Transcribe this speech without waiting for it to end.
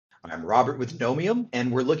I'm Robert with Knowmium,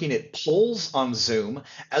 and we're looking at polls on Zoom,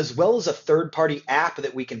 as well as a third-party app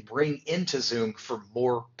that we can bring into Zoom for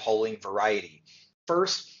more polling variety.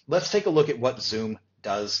 First, let's take a look at what Zoom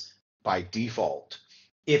does by default.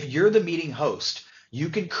 If you're the meeting host, you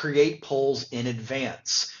can create polls in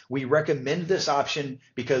advance. We recommend this option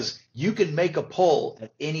because you can make a poll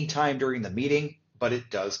at any time during the meeting, but it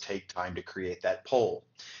does take time to create that poll.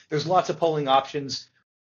 There's lots of polling options.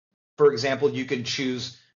 For example, you can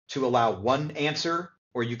choose to allow one answer,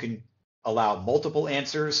 or you can allow multiple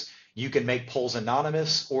answers. You can make polls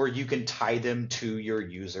anonymous, or you can tie them to your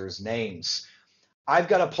users' names. I've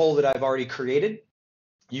got a poll that I've already created.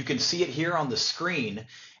 You can see it here on the screen,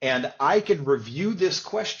 and I can review this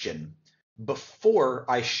question before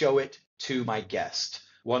I show it to my guest.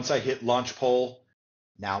 Once I hit launch poll,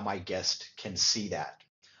 now my guest can see that.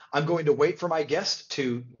 I'm going to wait for my guest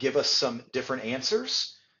to give us some different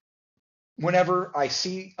answers. Whenever I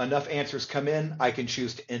see enough answers come in, I can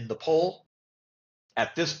choose to end the poll.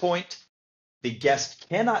 At this point, the guest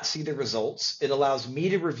cannot see the results. It allows me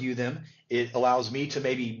to review them. It allows me to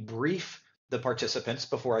maybe brief the participants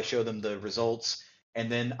before I show them the results,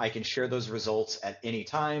 and then I can share those results at any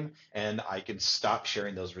time, and I can stop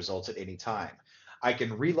sharing those results at any time. I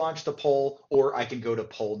can relaunch the poll, or I can go to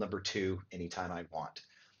poll number 2 anytime I want.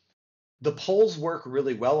 The polls work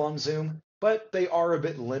really well on Zoom, but they are a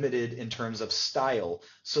bit limited in terms of style.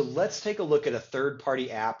 So let's take a look at a third-party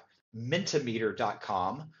app,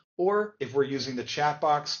 Mentimeter.com, or if we're using the chat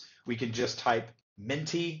box, we can just type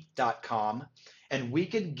menti.com, and we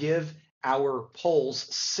can give our polls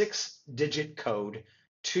 6-digit code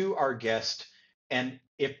to our guest. And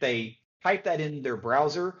if they type that in their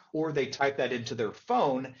browser or they type that into their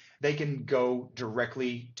phone, they can go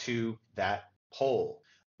directly to that poll.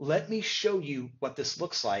 Let me show you what this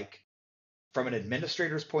looks like from an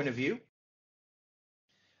administrator's point of view.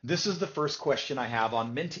 This is the first question I have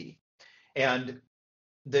on Menti, and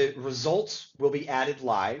the results will be added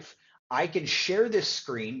live. I can share this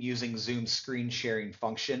screen using Zoom's screen sharing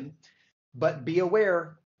function, but be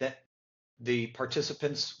aware that the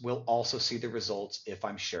participants will also see the results if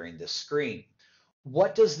I'm sharing this screen.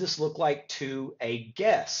 What does this look like to a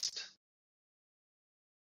guest?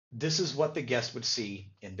 This is what the guest would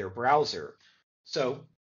see in their browser. So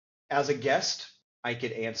as a guest, I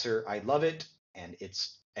could answer, I love it, and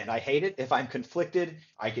I hate it. If I'm conflicted,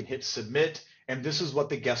 I can hit submit, and this is what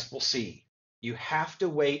the guest will see. You have to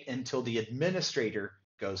wait until the administrator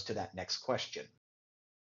goes to that next question.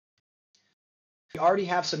 We already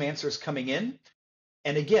have some answers coming in.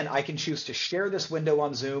 And again, I can choose to share this window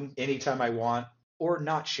on Zoom anytime I want or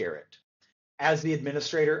not share it. As the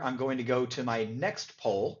administrator, I'm going to go to my next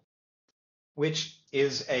poll, which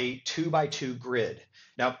is a 2x2 grid.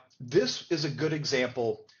 Now, this is a good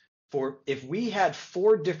example for if we had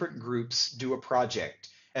 4 different groups do a project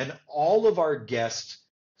and all of our guests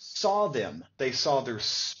saw them, they saw their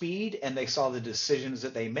speed and they saw the decisions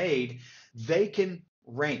that they made, they can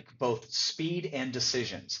rank both speed and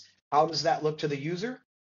decisions. How does that look to the user?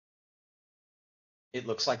 It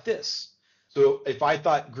looks like this. So if I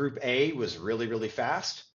thought group A was really, really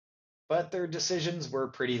fast, but their decisions were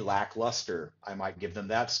pretty lackluster, I might give them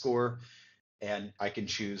that score, and I can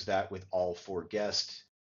choose that with all 4 guests.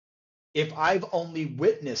 If I've only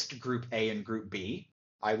witnessed group A and group B,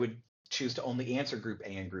 I would choose to only answer group A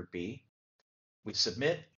and group B. We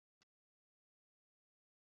submit,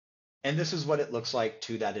 and this is what it looks like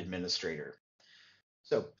to that administrator.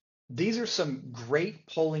 So these are some great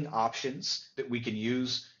polling options that we can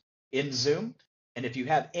use in Zoom. And if you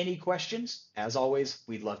have any questions, as always,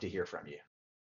 we'd love to hear from you.